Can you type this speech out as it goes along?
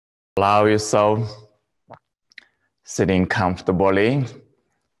Allow yourself sitting comfortably,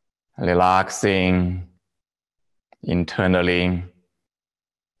 relaxing internally.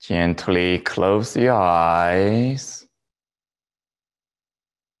 Gently close your eyes.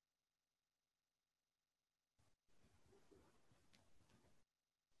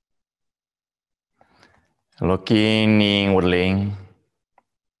 Looking inwardly.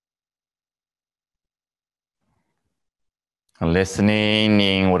 Listening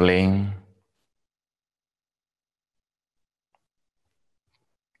inwardly.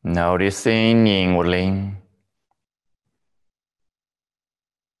 Noticing inwardly.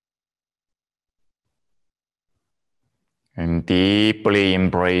 And deeply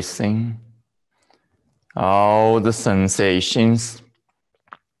embracing all the sensations,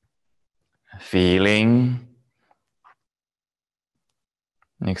 feeling,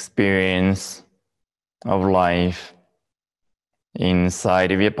 experience of life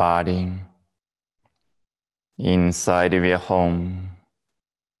inside of your body, inside of your home,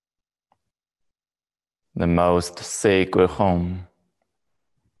 the most sacred home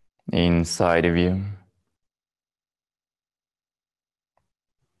inside of you.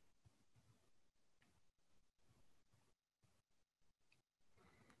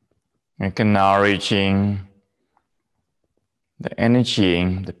 Acknowledging the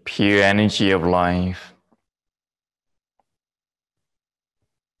energy, the pure energy of life.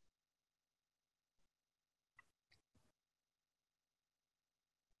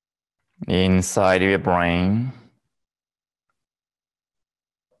 Inside of your brain,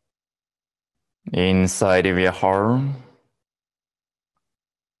 inside of your heart,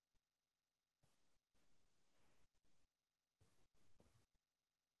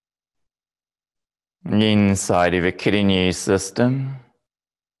 inside of your kidney system,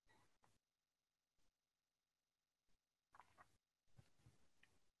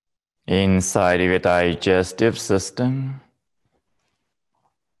 inside of your digestive system,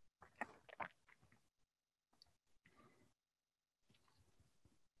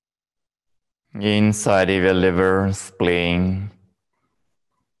 inside of your liver, spleen,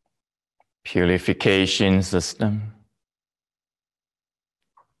 purification system,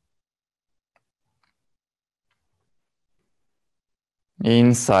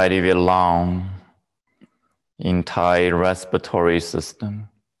 inside of your lung, entire respiratory system,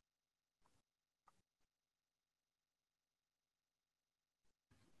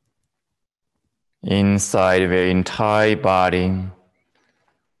 inside of your entire body,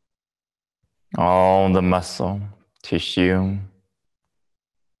 all the muscle, tissue,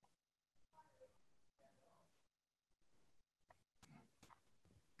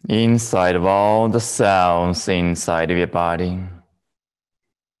 inside of all the cells inside of your body.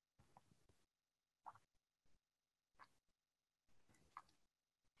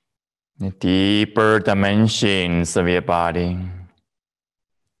 The deeper dimensions of your body.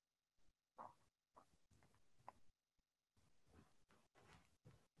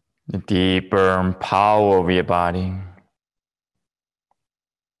 The deeper power of your body.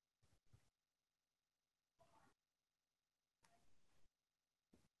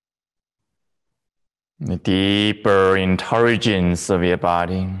 The deeper intelligence of your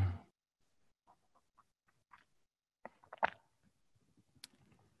body.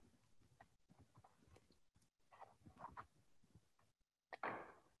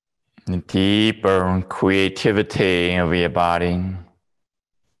 The deeper creativity of your body.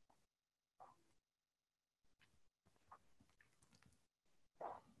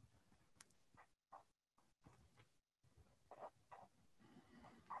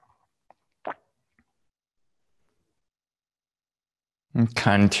 And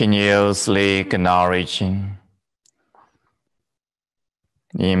continuously acknowledging,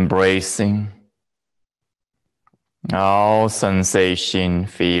 embracing all sensation,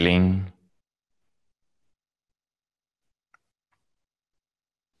 feeling,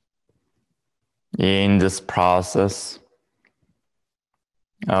 in this process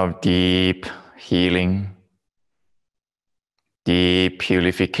of deep healing, deep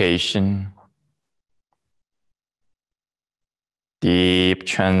purification, deep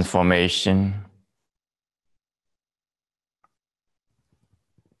transformation,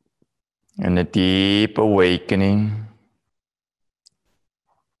 and a deep awakening.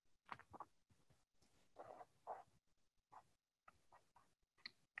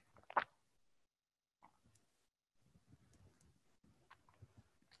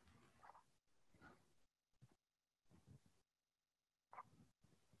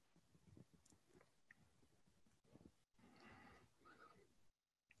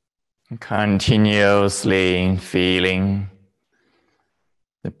 Continuously feeling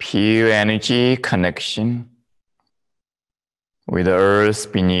the pure energy connection with the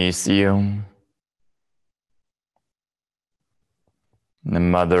earth beneath you, the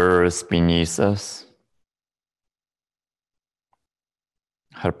Mother Earth beneath us,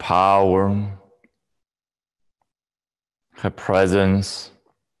 her power, her presence,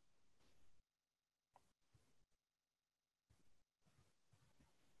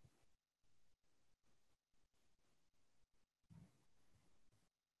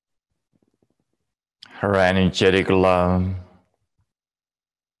 her energetic love.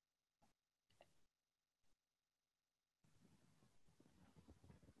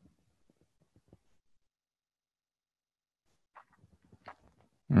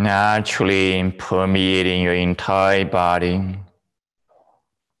 Naturally permeating your entire body.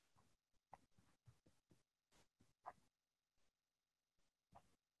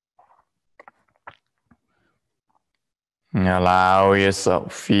 And allow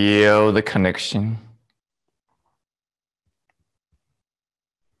yourself feel the connection.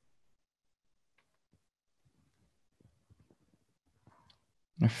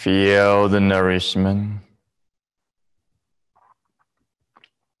 Feel the nourishment.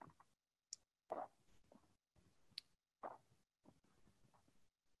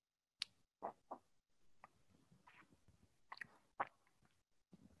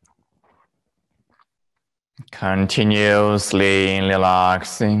 Continuously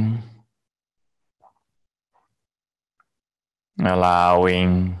relaxing,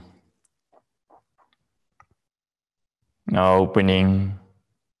 allowing, opening,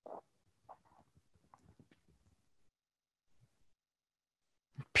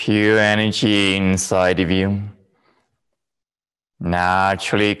 pure energy inside of you,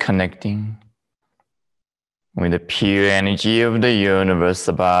 naturally connecting with the pure energy of the universe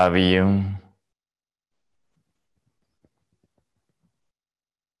above you.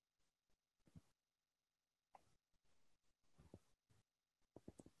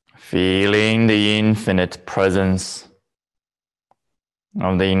 Feeling the infinite presence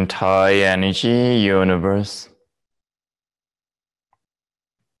of the entire energy universe.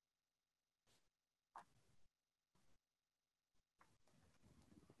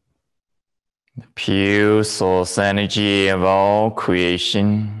 The pure source energy of all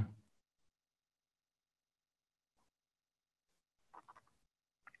creation.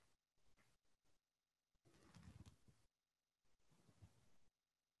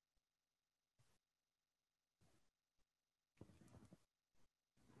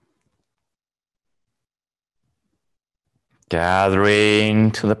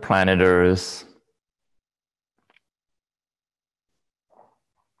 Gathering to the planet Earth.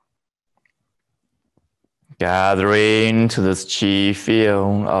 Gathering to this chi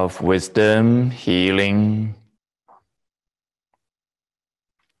field of wisdom, healing.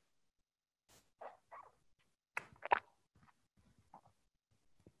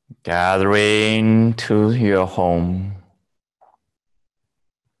 Gathering to your home.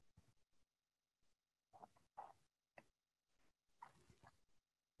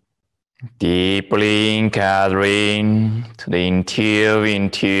 Deeply gathering to the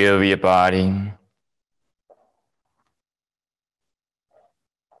interior of your body.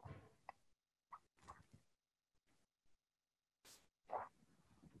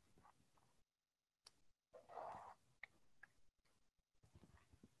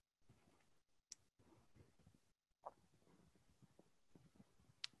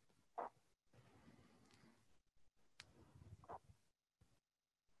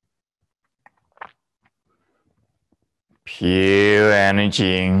 Pure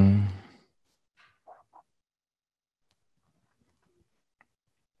energy.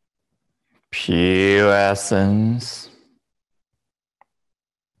 Pure essence.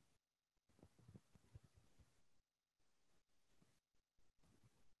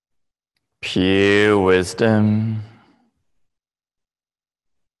 Pure wisdom.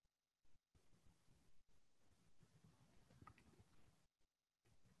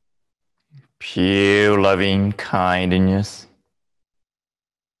 Pure loving kindness.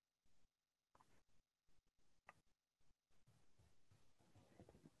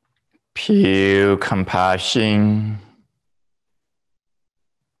 Pure compassion.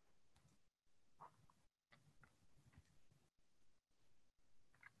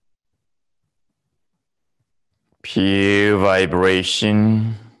 Pure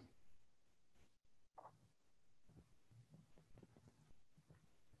vibration.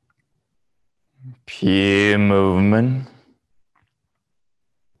 Pure movement.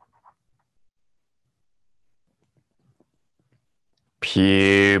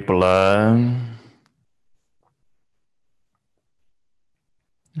 Pure blood.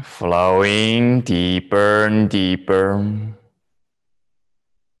 flowing deeper and deeper.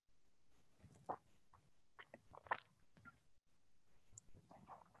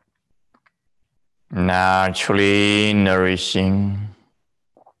 Naturally nourishing.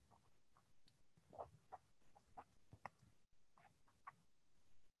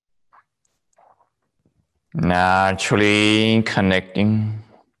 Naturally connecting.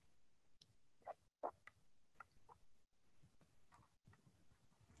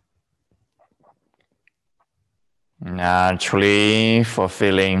 Naturally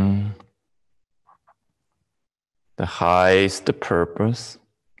fulfilling the highest purpose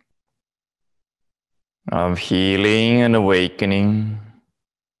of healing and awakening.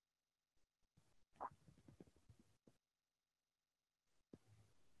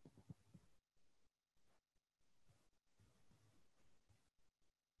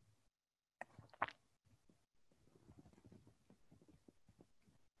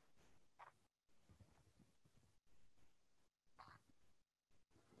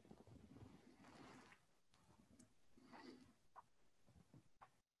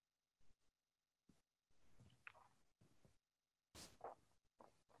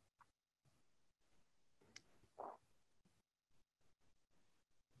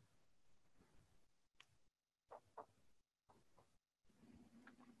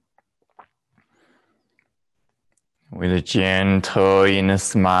 With a gentle inner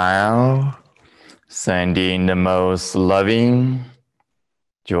smile, sending the most loving,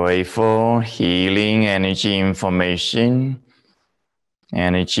 joyful, healing energy information,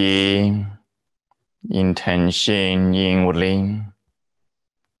 energy, intention inwardly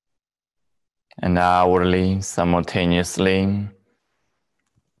and outwardly simultaneously.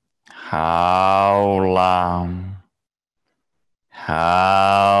 How long?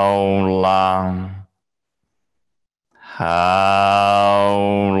 How long?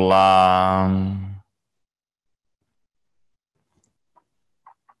 How long?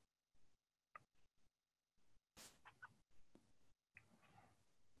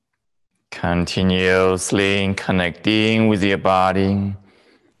 Continuously connecting with your body,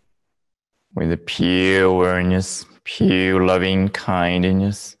 with the pure awareness, pure loving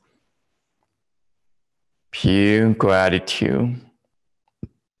kindness, pure gratitude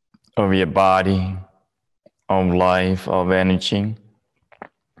of your body, of life, of energy,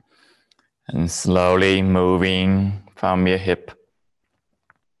 and slowly moving from your hip,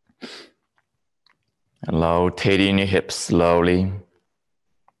 rotating your hips slowly,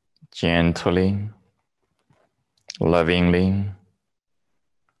 gently, lovingly,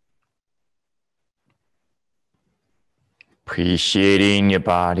 appreciating your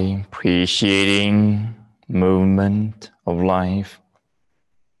body, appreciating movement of life.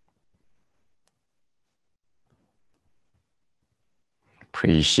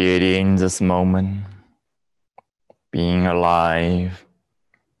 Appreciating this moment, being alive,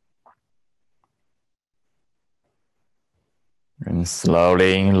 and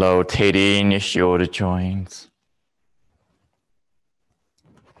slowly rotating your shoulder joints.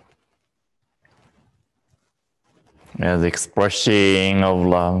 As expression of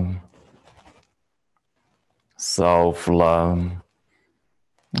love, self-love,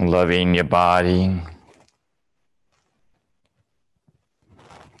 loving your body,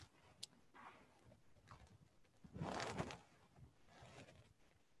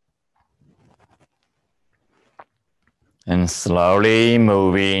 and slowly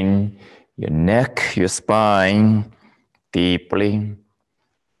moving your neck, your spine deeply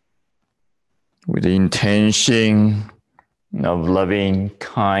with the intention of loving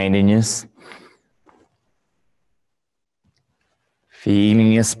kindness,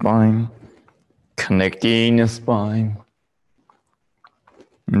 feeling your spine, connecting your spine,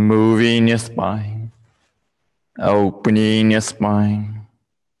 moving your spine, opening your spine.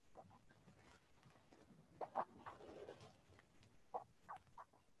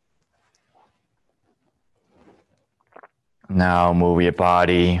 Now move your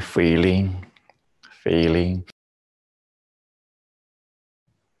body freely, feeling.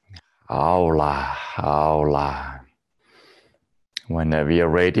 Aula, aula. Whenever you're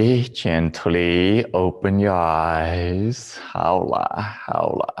ready, gently open your eyes. Aula,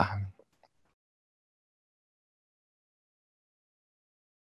 aula.